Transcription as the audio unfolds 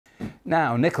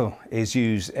Now, nickel is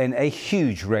used in a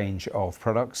huge range of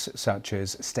products such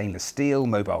as stainless steel,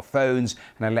 mobile phones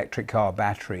and electric car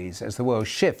batteries. As the world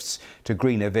shifts to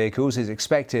greener vehicles, it's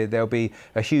expected there'll be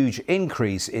a huge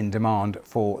increase in demand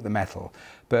for the metal.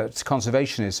 But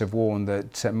conservationists have warned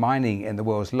that mining in the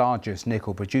world's largest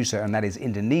nickel producer, and that is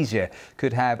Indonesia,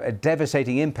 could have a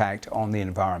devastating impact on the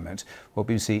environment. Well,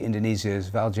 BBC Indonesia's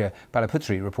Valdia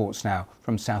Balaputri reports now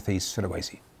from southeast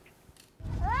Sulawesi.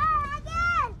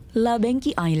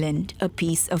 Labengki Island, a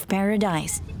piece of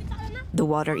paradise. The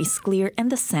water is clear and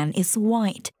the sand is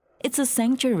white. It's a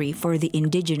sanctuary for the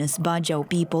indigenous Bajau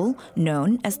people,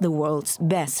 known as the world's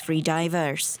best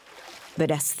freedivers.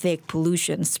 But as thick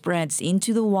pollution spreads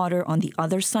into the water on the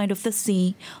other side of the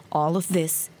sea, all of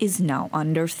this is now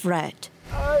under threat.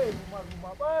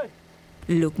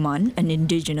 Lukman, an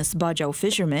indigenous Bajau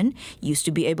fisherman, used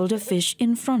to be able to fish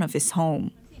in front of his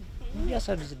home.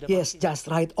 Yes, just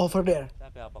right over there.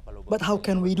 But how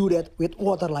can we do that with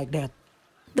water like that?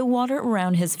 The water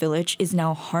around his village is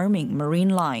now harming marine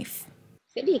life.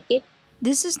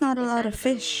 This is not a lot of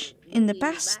fish. In the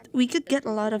past, we could get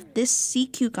a lot of this sea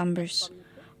cucumbers.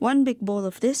 One big bowl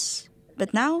of this,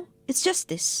 but now it's just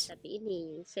this.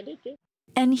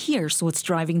 And here's what's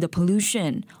driving the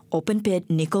pollution: open-pit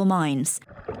nickel mines.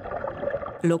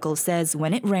 Local says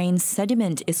when it rains,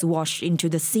 sediment is washed into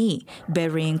the sea,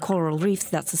 burying coral reefs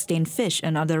that sustain fish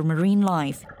and other marine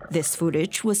life. This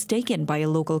footage was taken by a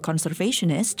local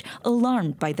conservationist,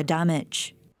 alarmed by the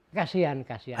damage.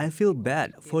 I feel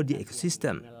bad for the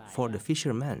ecosystem, for the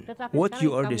fishermen. What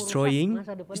you are destroying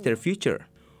is their future.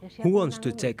 Who wants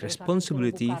to take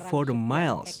responsibility for the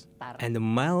miles and the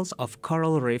miles of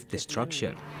coral reef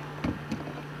destruction?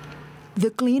 The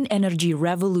clean energy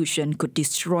revolution could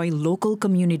destroy local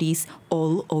communities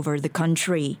all over the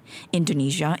country.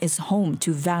 Indonesia is home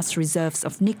to vast reserves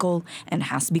of nickel and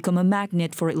has become a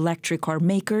magnet for electric car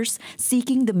makers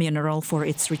seeking the mineral for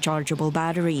its rechargeable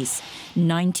batteries.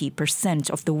 90%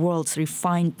 of the world's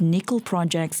refined nickel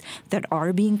projects that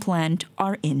are being planned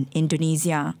are in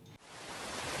Indonesia.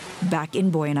 Back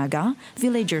in Boyanaga,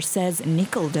 villager says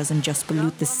nickel doesn't just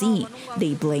pollute the sea.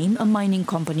 They blame a mining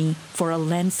company for a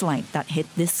landslide that hit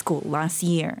this school last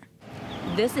year.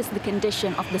 This is the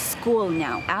condition of the school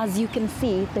now. As you can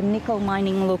see, the nickel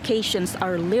mining locations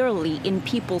are literally in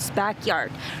people's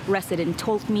backyard. Residents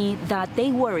told me that they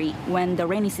worry when the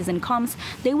rainy season comes,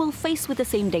 they will face with the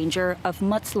same danger of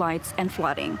mudslides and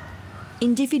flooding.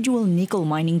 Individual nickel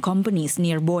mining companies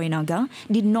near Boyanaga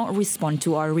did not respond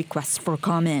to our request for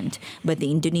comment, but the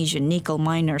Indonesian Nickel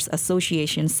Miners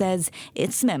Association says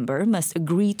its member must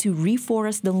agree to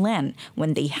reforest the land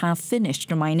when they have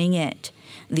finished mining it.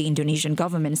 The Indonesian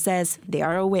government says they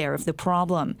are aware of the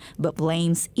problem, but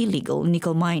blames illegal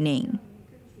nickel mining.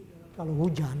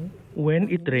 When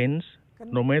it rains,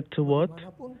 no matter what,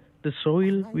 the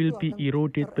soil will be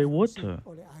eroded by water.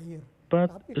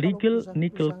 But legal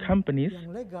nickel companies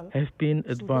have been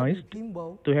advised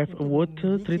to have a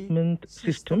water treatment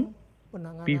system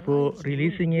before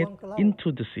releasing it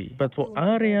into the sea. But for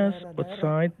areas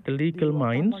outside the legal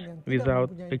mines,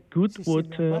 without a good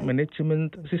water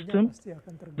management system,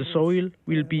 the soil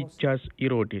will be just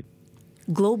eroded.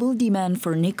 Global demand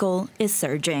for nickel is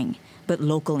surging, but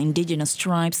local indigenous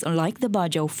tribes like the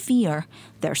Bajau fear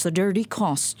there's a dirty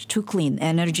cost to clean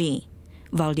energy.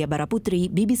 Valdia Balaputri,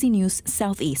 BBC News,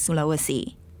 Southeast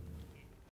Sulawesi.